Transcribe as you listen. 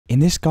In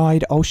this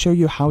guide, I'll show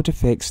you how to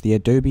fix the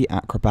Adobe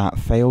Acrobat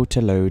failed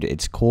to load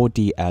its core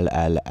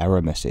DLL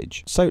error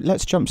message. So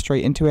let's jump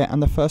straight into it,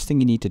 and the first thing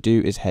you need to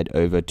do is head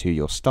over to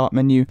your start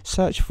menu,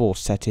 search for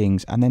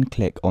settings, and then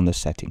click on the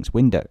settings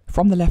window.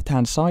 From the left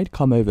hand side,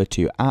 come over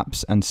to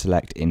apps and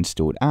select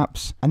installed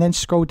apps, and then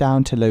scroll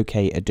down to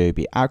locate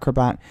Adobe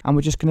Acrobat, and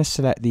we're just going to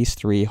select these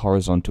three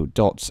horizontal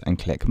dots and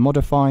click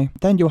modify.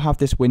 Then you'll have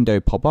this window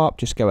pop up.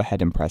 Just go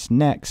ahead and press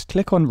next,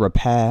 click on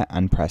repair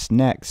and press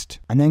next,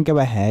 and then go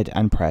ahead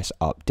and press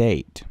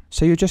update.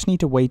 So you'll just need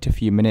to wait a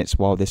few minutes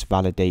while this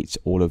validates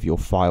all of your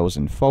files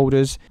and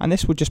folders, and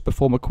this will just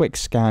perform a quick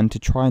scan to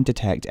try and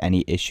detect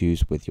any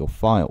issues with your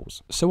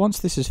files. So once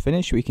this is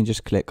finished, we can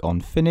just click on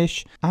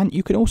finish, and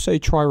you can also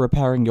try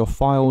repairing your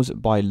files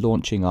by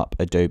launching up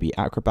Adobe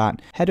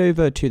Acrobat. Head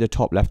over to the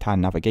top left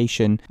hand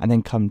navigation and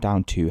then come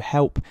down to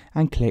help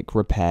and click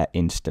repair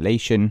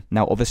installation.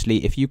 Now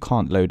obviously if you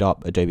can't load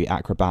up Adobe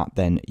Acrobat,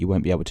 then you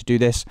won't be able to do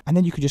this, and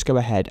then you can just go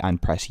ahead and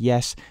press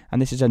yes,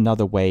 and this is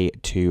another way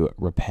to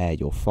repair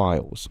your files.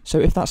 So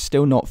if that's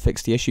still not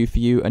fixed the issue for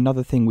you,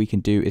 another thing we can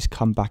do is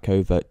come back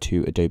over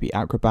to Adobe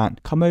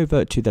Acrobat, come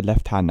over to the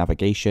left hand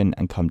navigation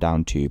and come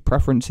down to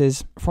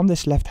preferences. From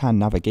this left hand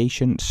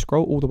navigation,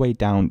 scroll all the way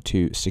down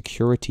to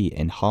security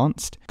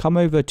enhanced, come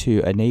over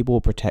to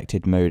enable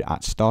protected mode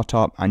at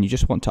startup, and you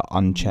just want to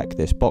uncheck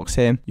this box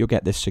here. You'll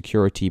get this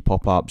security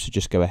pop up, so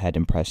just go ahead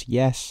and press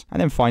yes. And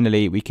then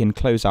finally we can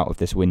close out of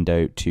this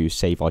window to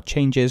save our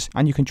changes,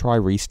 and you can try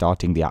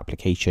restarting the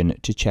application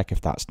to check if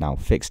that's now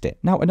fixed it.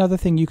 Now another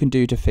thing you can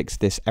do to fix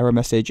this error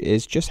message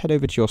is just head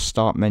over to your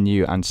start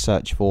menu and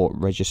search for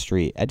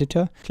registry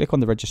editor. Click on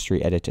the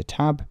registry editor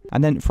tab,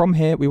 and then from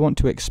here we want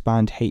to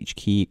expand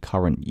H-key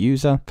current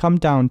user. Come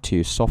down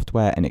to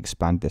software and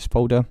expand this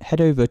folder. Head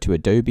over to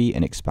Adobe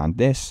and expand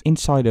this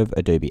inside of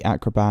Adobe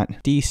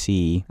Acrobat,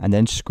 DC, and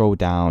then scroll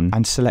down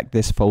and select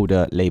this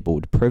folder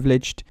labeled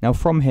privileged. Now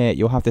from here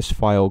you'll have this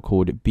file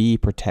called B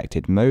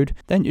protected mode.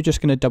 Then you're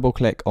just going to double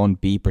click on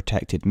B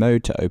protected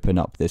mode to open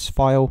up this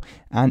file,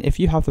 and if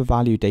you have the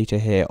value data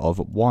here of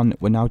 1,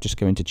 we're now just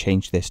going to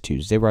change this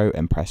to 0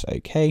 and press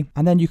OK,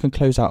 and then you can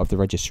close out of the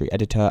registry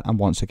editor and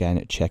once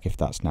again check if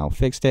that's now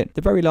fixed it.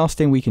 The very last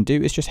thing we can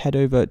do is just head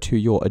over to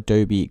your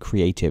Adobe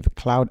Creative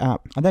Cloud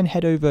app, and then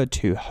head over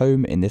to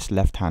home in this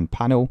left hand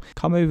panel,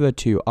 come over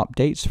to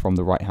updates from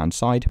the right hand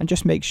side, and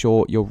just make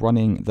sure you're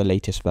running the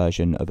latest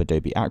version of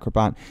Adobe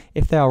Acrobat.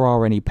 If there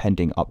are any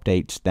pending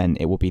updates, then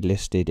it will be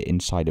listed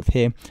inside of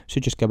here, so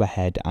just go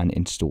ahead and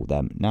install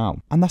them now.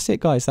 And that's it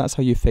guys, that's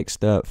how you fix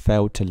the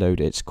failed to load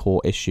its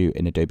core issue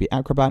in Adobe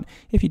Acrobat.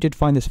 If you did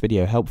find this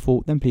video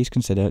helpful, then please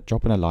consider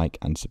dropping a like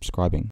and subscribing.